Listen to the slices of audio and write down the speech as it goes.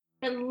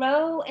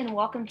Hello, and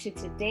welcome to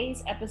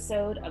today's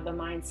episode of the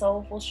Mind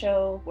Soulful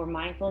Show, where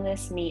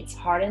mindfulness meets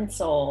heart and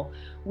soul.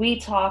 We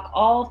talk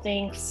all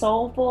things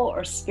soulful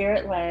or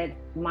spirit led,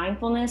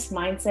 mindfulness,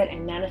 mindset,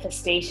 and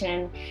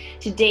manifestation.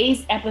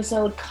 Today's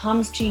episode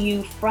comes to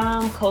you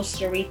from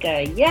Costa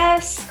Rica.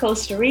 Yes,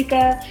 Costa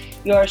Rica.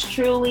 Yours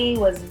truly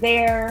was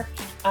there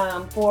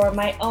for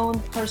my own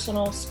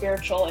personal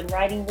spiritual and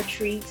writing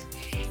retreat.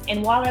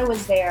 And while I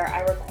was there,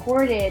 I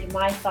recorded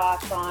my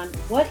thoughts on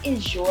what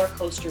is your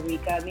Costa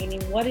Rica,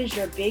 meaning what is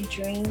your big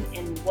dream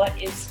and what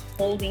is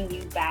holding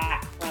you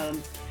back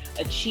from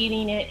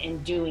achieving it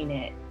and doing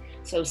it.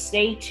 So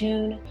stay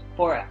tuned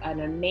for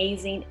an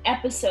amazing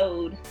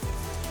episode.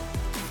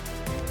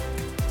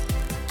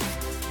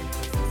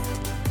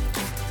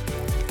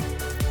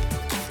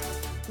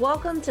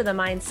 Welcome to the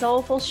Mind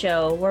Soulful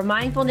Show, where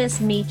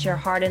mindfulness meets your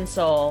heart and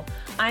soul.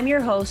 I'm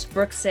your host,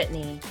 Brooke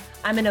Sitney.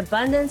 I'm an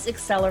abundance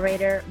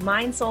accelerator,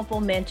 mind soulful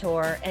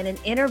mentor, and an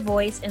inner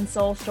voice and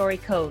soul story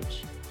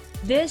coach.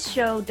 This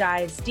show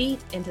dives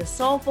deep into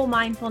soulful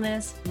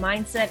mindfulness,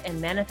 mindset,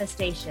 and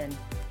manifestation.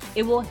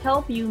 It will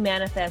help you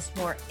manifest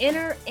more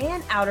inner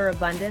and outer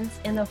abundance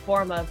in the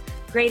form of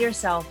greater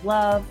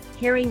self-love,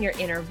 hearing your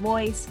inner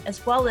voice,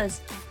 as well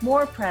as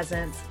more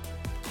presence,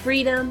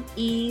 freedom,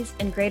 ease,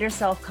 and greater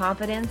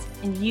self-confidence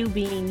in you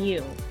being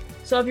you.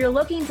 So if you're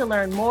looking to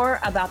learn more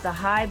about the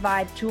high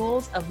vibe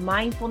tools of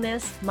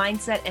mindfulness,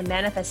 mindset, and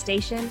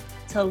manifestation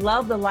to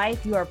love the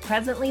life you are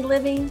presently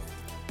living,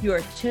 you are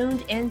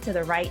tuned into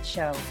the right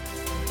show.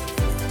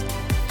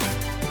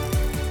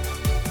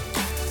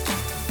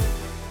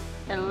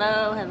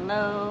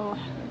 Hello.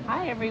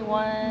 Hi,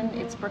 everyone.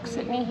 It's Brooke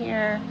Sitney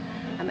here.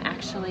 I'm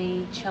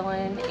actually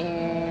chilling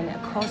in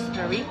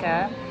Costa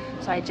Rica.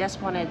 So I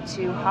just wanted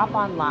to hop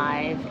on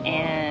live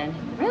and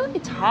really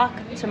talk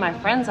to my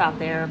friends out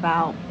there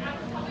about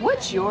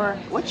what's your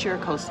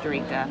Costa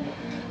Rica.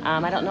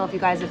 I don't know if you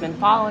guys have been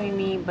following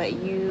me, but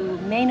you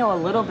may know a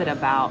little bit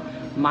about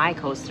my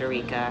Costa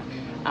Rica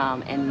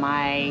and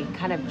my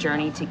kind of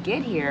journey to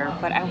get here.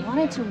 But I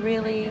wanted to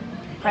really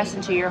press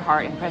into your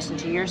heart and press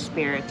into your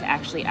spirit to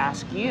actually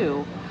ask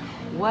you,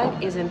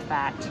 what is in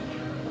fact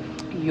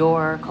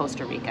your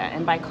Costa Rica?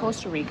 And by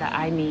Costa Rica,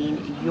 I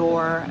mean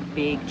your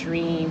big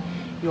dream,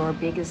 your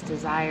biggest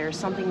desire,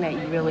 something that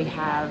you really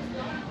have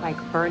like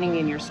burning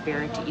in your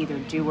spirit to either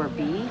do or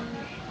be.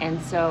 And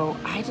so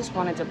I just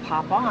wanted to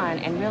pop on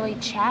and really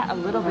chat a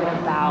little bit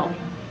about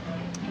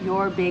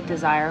your big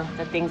desire,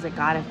 the things that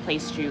God has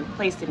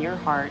placed in your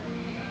heart,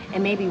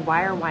 and maybe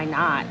why or why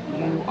not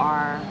you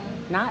are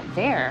not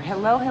there.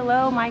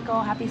 Hello, Michael.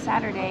 Happy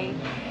Saturday.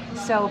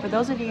 So for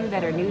those of you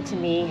that are new to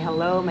me,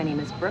 hello, my name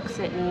is Brooke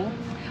Sitney.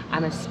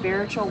 I'm a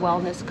spiritual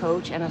wellness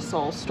coach and a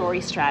soul story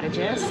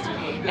strategist.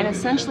 And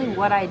essentially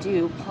what I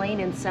do, plain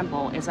and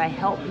simple, is I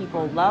help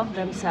people love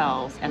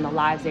themselves and the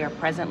lives they are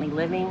presently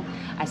living.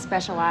 I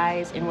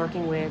specialize in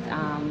working with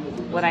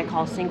what I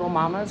call single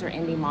mamas or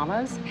indie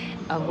mamas,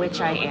 of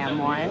which I am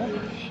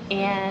one.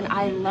 And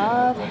I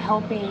love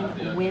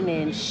helping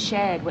women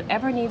shed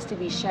whatever needs to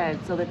be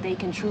shed so that they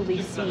can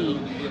truly see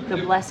the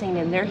blessing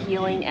in their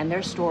healing and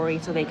their story,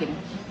 so they can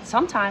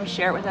sometimes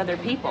share it with other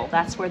people.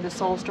 That's where the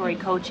soul story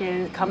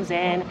coaching comes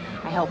in.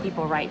 I help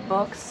people write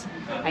books.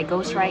 I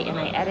ghostwrite and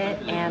I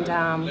edit. And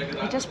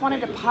I just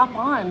wanted to pop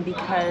on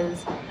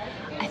because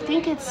I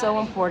think it's so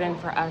important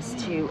for us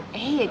to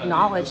A,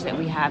 acknowledge that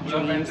we have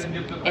dreams,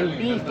 and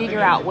B, figure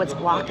out what's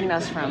blocking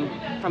us from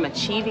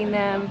achieving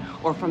them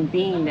or from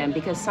being them,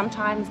 because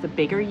sometimes the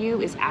bigger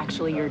you is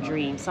actually your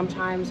dream.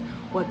 Sometimes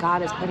what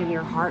God has put in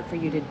your heart for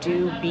you to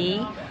do,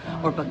 be,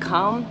 or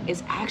become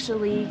is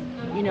actually,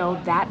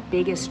 that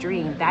biggest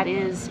dream. That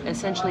is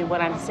essentially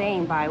what I'm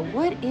saying by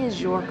what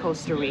is your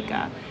Costa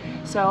Rica.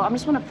 So I'm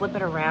just want to flip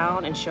it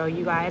around and show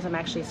you guys. I'm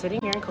actually sitting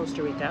here in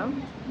Costa Rica.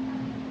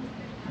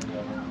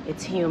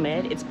 It's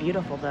humid. It's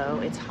beautiful though.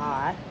 It's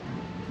hot.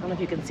 I don't know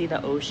if you can see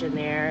the ocean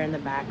there in the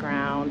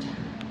background.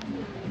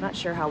 I'm not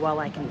sure how well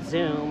I can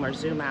zoom or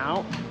zoom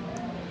out,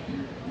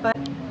 but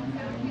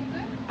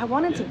I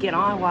wanted to get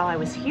on while I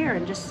was here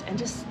and just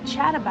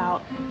chat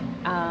about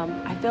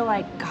I feel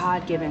like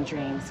God-given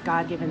dreams,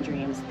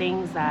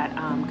 things that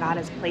God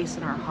has placed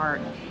in our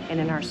heart and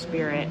in our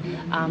spirit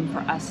for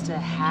us to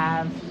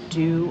have,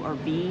 do, or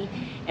be,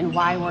 and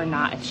why we're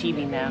not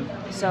achieving them.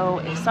 So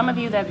if some of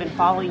you that have been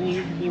following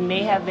you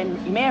may have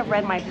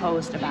read my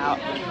post about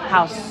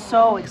how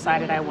so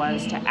excited I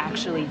was to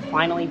actually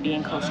finally be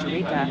in Costa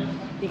Rica,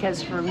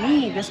 because for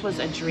me this was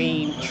a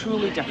dream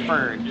truly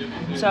deferred.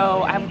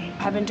 So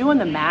I've been doing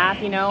the math,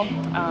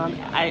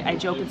 I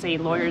joke and say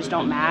lawyers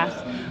don't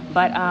math,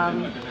 but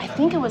I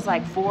think it was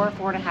like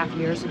 4.5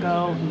 years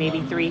ago,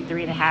 maybe three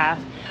and a half.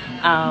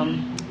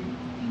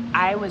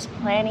 I was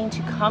planning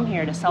to come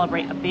here to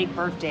celebrate a big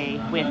birthday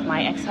with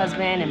my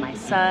ex-husband and my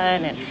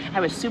son, and I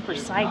was super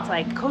psyched.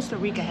 Like, Costa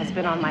Rica has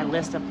been on my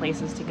list of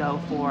places to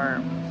go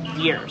for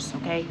years,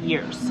 okay?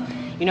 Years.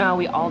 You know how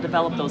we all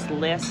develop those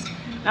lists?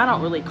 I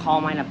don't really call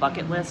mine a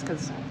bucket list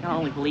because I don't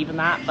really believe in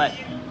that, but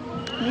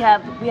we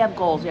have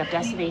goals, we have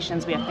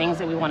destinations, we have things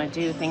that we want to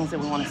do, things that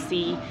we want to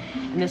see,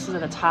 and this was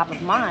at the top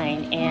of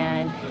mine.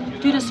 And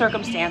due to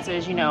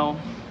circumstances,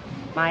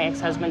 my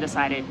ex-husband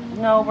decided,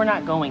 no, we're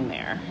not going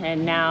there.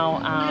 And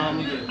now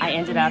I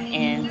ended up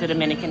in the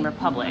Dominican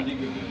Republic.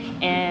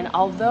 And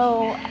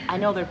although I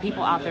know there are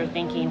people out there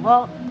thinking,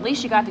 well, at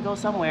least you got to go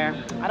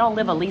somewhere, I don't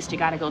live at least you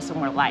got to go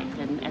somewhere life.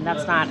 And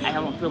that's not, I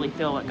don't really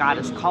feel what God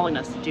is calling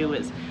us to do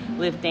is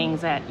live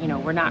things that,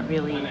 we're not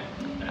really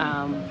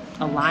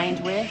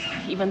aligned with.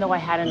 Even though I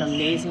had an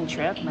amazing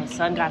trip, my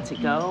son got to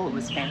go, it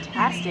was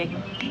fantastic,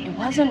 it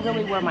wasn't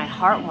really where my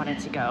heart wanted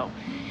to go.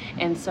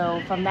 And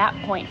so from that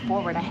point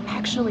forward, I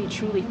actually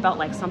truly felt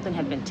like something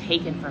had been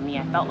taken from me.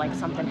 I felt like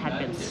something had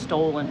been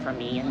stolen from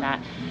me, and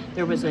that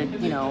there was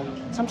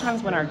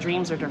sometimes when our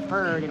dreams are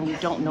deferred and we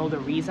don't know the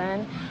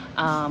reason,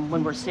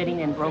 when we're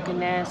sitting in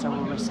brokenness or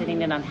when we're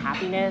sitting in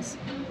unhappiness,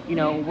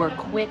 we're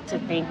quick to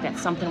think that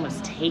something was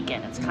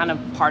taken. It's kind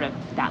of part of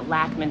that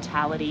lack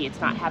mentality.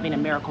 It's not having a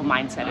miracle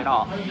mindset at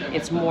all.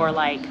 It's more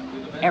like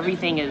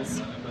everything is,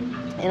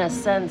 in a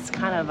sense,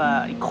 kind of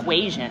a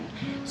equation,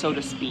 so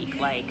to speak.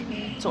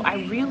 So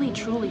I really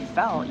truly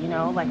felt,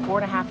 like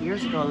 4.5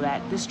 years ago,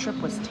 that this trip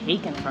was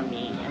taken from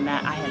me and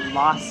that I had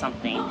lost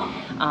something,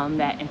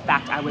 that in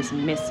fact I was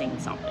missing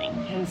something.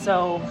 And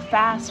so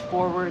fast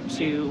forward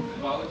to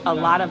a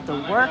lot of the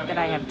work that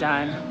I have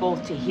done,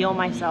 both to heal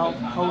myself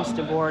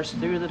post-divorce,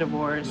 through the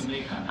divorce,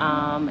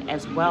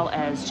 as well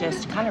as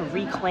just kind of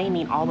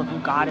reclaiming all of who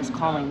God is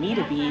calling me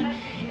to be,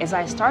 as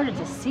I started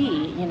to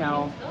see,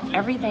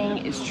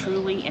 everything is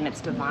truly in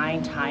its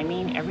divine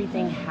timing.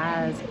 Everything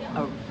has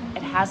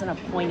an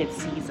appointed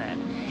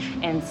season.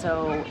 And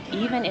so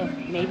even if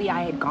maybe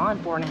I had gone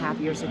 4.5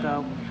 years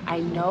ago, I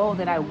know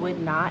that I would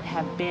not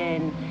have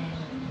been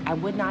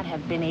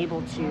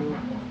able to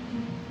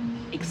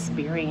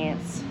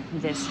experience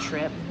this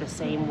trip the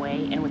same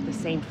way and with the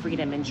same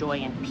freedom and joy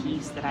and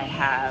peace that I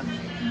have.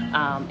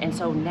 And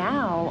so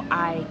now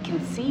I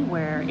can see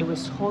where it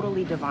was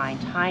totally divine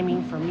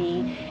timing for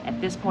me at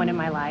this point in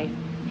my life.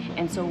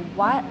 And so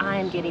what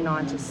I'm getting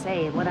on to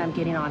say, what I'm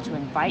getting on to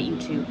invite you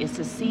to, is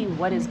to see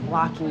what is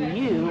blocking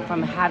you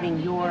from having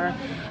your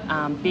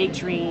big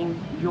dream,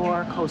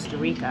 your Costa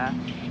Rica.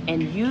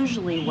 And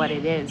usually what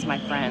it is, my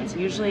friends,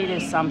 usually it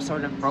is some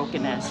sort of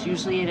brokenness.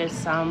 Usually it is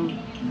some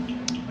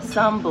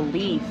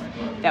belief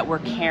that we're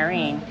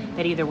carrying,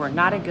 that either we're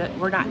not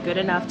good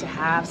enough to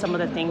have some of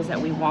the things that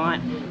we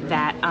want,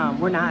 that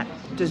we're not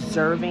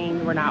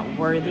deserving, we're not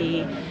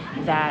worthy,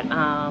 that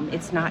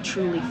it's not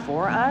truly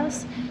for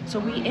us. So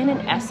in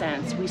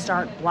essence, we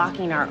start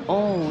blocking our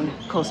own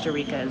Costa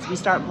Ricas. We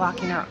start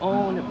blocking our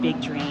own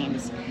big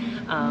dreams.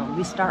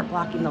 We start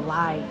blocking the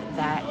life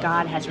that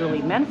God has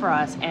really meant for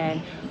us.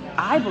 And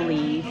I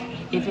believe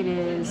if it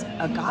is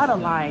a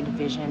God-aligned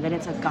vision, then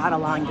it's a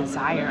God-aligned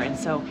desire. And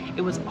so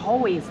it was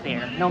always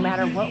there, no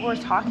matter what we're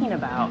talking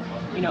about.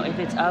 If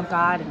it's of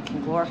God and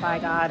can glorify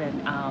God, and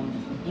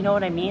you know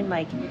what I mean?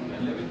 Like,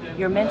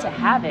 you're meant to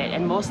have it.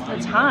 And most of the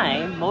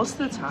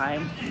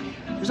time,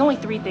 there's only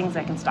 3 things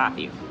that can stop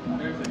you.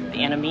 The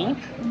enemy,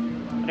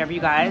 whatever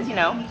you guys,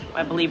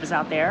 I believe is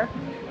out there.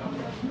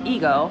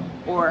 Ego,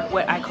 or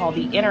what I call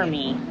the inner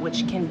me,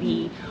 which can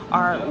be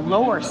our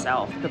lower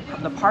self,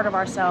 the part of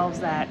ourselves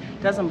that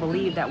doesn't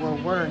believe that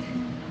we're worth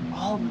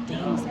all the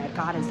things that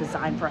God has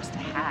designed for us to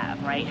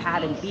have, right?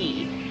 Have and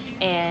be.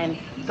 And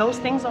those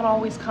things don't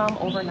always come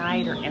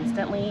overnight or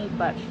instantly,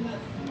 but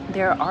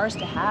they're ours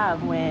to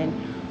have when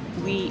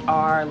we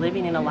are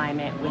living in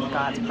alignment with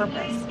God's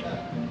purpose.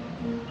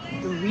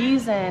 The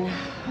reason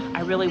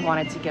I really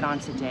wanted to get on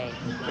today,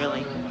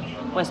 really,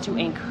 was to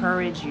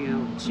encourage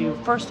you to,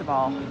 first of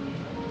all,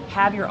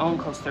 have your own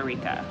Costa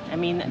Rica. I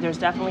mean, there's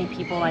definitely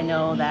people I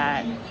know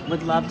that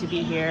would love to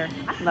be here.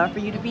 I'd love for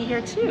you to be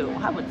here too.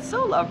 I would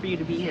so love for you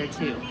to be here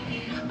too.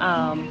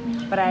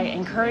 But I'm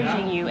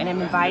encouraging you and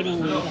I'm inviting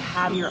you to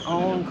have your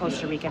own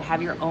Costa Rica,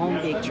 have your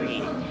own big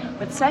dream.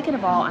 But second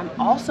of all, I'm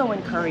also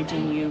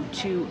encouraging you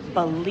to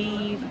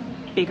believe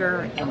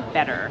bigger and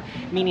better,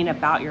 meaning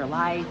about your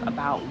life,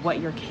 about what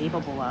you're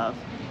capable of.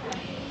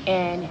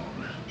 And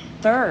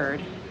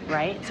third,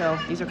 right? So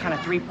these are kind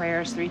of 3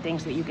 prayers, 3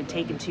 things that you can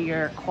take into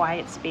your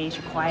quiet space,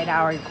 your quiet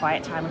hour, your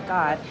quiet time with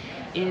God,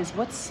 is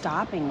what's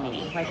stopping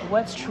me? Like,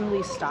 what's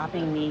truly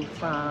stopping me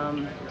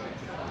from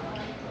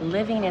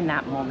living in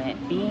that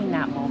moment, being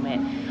that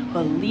moment,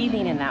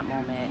 believing in that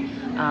moment?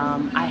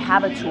 I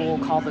have a tool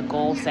called the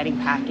Goal Setting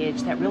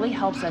Package that really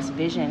helps us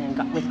vision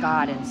with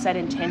God and set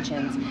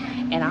intentions.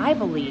 And I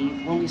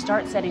believe when we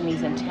start setting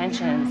these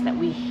intentions that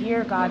we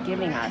hear God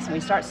giving us, and we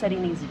start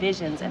setting these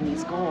visions and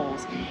these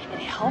goals, it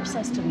helps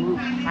us to move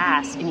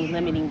past any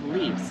limiting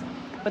beliefs.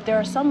 But there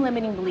are some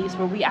limiting beliefs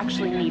where we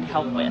actually need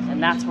help with,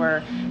 and that's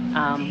where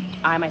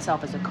I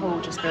myself as a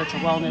coach, a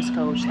spiritual wellness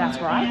coach, that's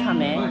where I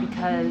come in,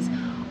 because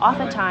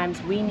oftentimes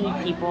we need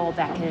people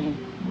that can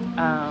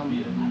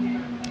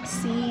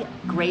see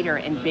greater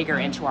and bigger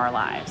into our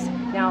lives.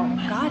 Now,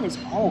 God is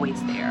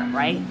always there,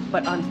 right?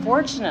 But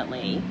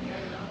unfortunately,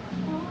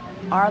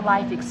 our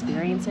life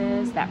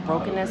experiences, that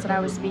brokenness that I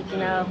was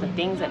speaking of, the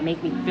things that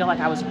make me feel like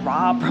I was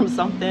robbed from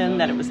something,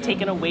 that it was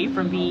taken away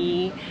from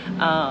me,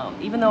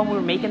 even though we're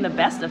making the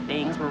best of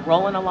things, we're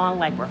rolling along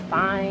like we're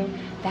fine,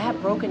 that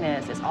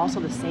brokenness is also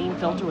the same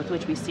filter with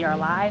which we see our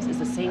lives, is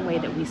the same way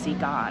that we see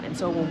God. And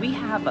so when we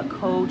have a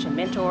coach, a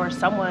mentor,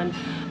 someone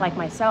like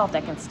myself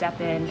that can step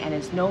in and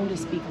is known to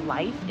speak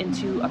life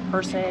into a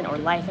person or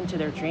life into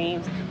their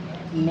dreams,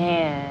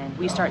 man,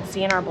 we start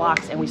seeing our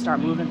blocks and we start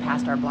moving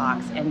past our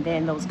blocks, and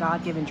then those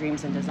God-given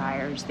dreams and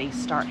desires, they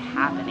start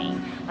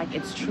happening. Like,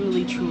 it's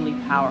truly, truly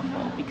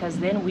powerful, because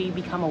then we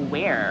become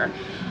aware.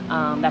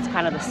 That's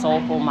kind of the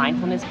soulful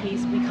mindfulness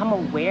piece. We become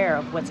aware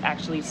of what's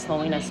actually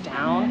slowing us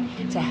down,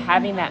 to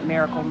having that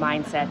miracle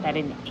mindset that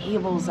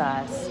enables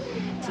us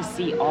to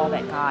see all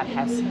that God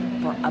has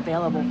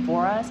available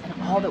for us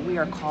and all that we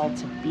are called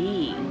to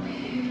be.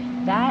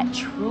 That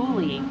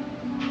truly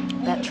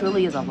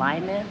is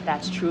alignment,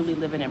 that's truly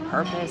living in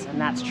purpose, and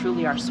that's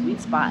truly our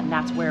sweet spot, and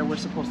that's where we're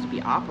supposed to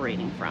be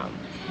operating from.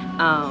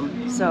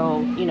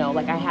 So, you know,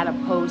 like I had a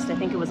post, I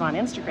think it was on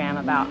Instagram,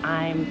 about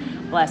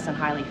I'm blessed and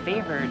highly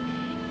favored.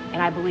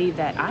 And I believe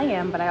that I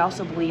am, but I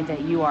also believe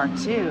that you are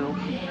too.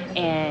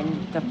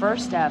 And the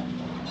first step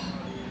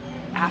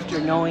after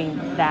knowing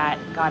that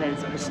God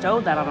has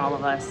bestowed that on all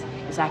of us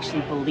is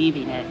actually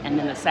believing it. And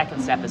then the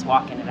second step is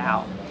walking it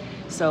out.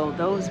 So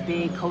those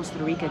big Costa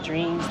Rica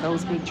dreams,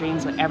 those big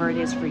dreams, whatever it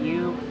is for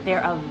you,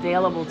 they're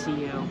available to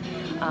you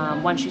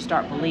once you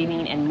start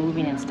believing and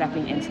moving and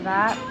stepping into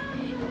that.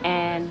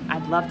 And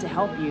I'd love to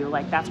help you.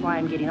 Like, that's why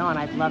I'm getting on.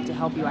 I'd love to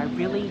help you. I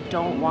really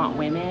don't want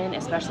women,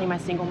 especially my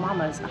single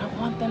mamas, I don't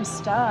want them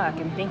stuck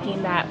and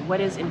thinking that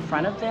what is in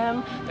front of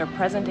them, their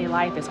present day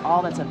life, is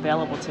all that's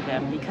available to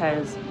them,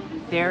 because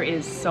there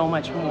is so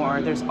much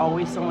more. There's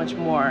always so much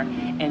more.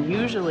 And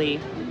usually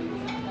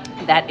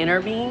that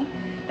inner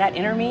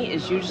me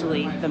is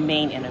usually the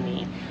main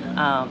enemy.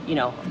 You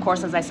know, of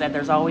course, as I said,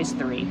 there's always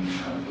three: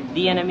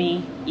 the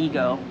enemy,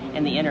 ego,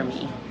 and the inner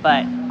me.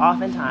 But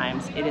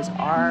oftentimes it is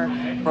our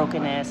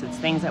brokenness, it's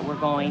things that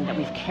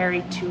we've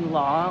carried too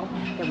long,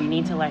 that we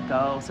need to let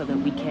go, so that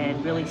we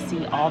can really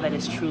see all that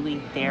is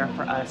truly there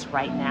for us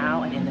right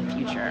now and in the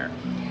future.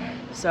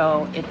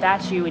 So if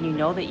that's you, and you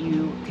know that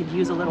you could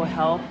use a little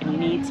help, and you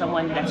need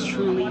someone that's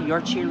truly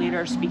your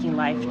cheerleader, speaking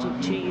life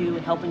to you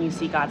and helping you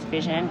see God's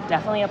vision,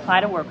 definitely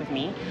apply to work with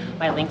me.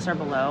 My links are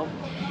below.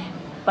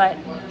 But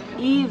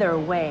either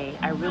way,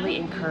 I really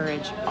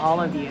encourage all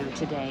of you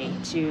today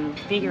to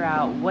figure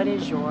out, what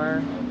is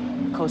your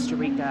Costa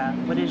Rica?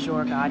 What is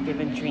your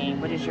God-given dream?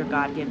 What is your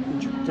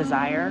God-given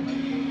desire?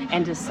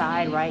 And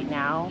decide right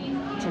now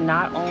to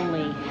not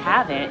only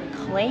have it,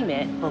 claim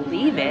it,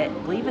 believe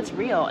it's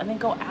real, and then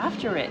go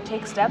after it,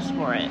 take steps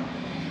for it.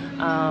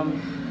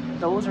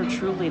 Those are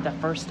truly the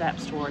first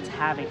steps towards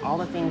having all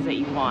the things that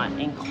you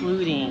want,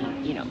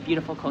 including, you know,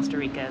 beautiful Costa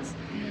Ricas.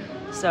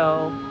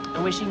 So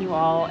I'm wishing you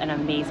all an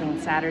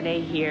amazing Saturday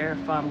here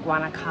from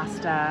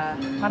Guanacaste.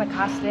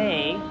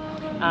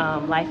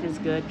 Life is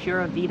good,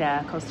 Pura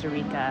Vida, Costa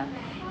Rica.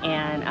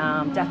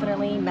 And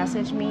definitely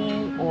message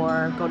me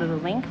or go to the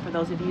link for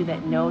those of you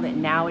that know that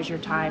now is your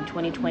time,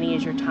 2020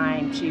 is your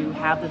time to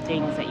have the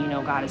things that you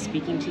know God is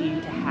speaking to you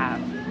to have.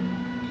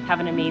 Have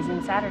an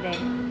amazing Saturday.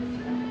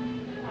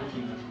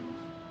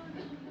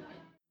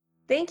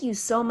 Thank you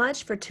so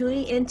much for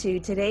tuning into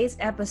today's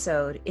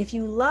episode. If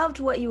you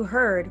loved what you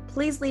heard,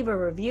 please leave a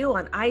review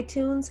on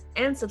iTunes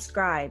and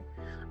subscribe.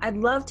 I'd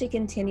love to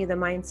continue the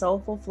Mind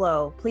Soulful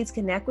Flow. Please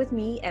connect with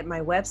me at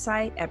my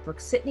website at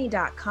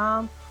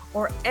brooksitney.com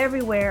or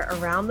everywhere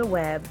around the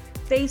web,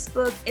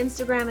 Facebook,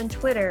 Instagram, and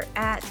Twitter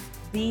at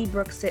The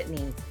Brooke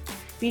Sitney.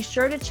 Be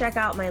sure to check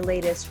out my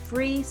latest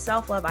free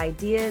Self-Love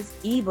Ideas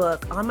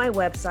ebook on my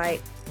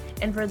website.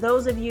 And for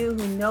those of you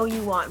who know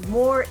you want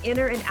more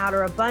inner and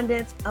outer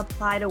abundance,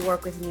 apply to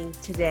work with me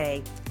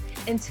today.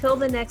 Until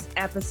the next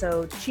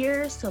episode,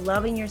 cheers to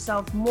loving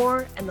yourself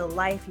more and the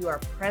life you are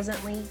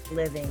presently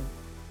living.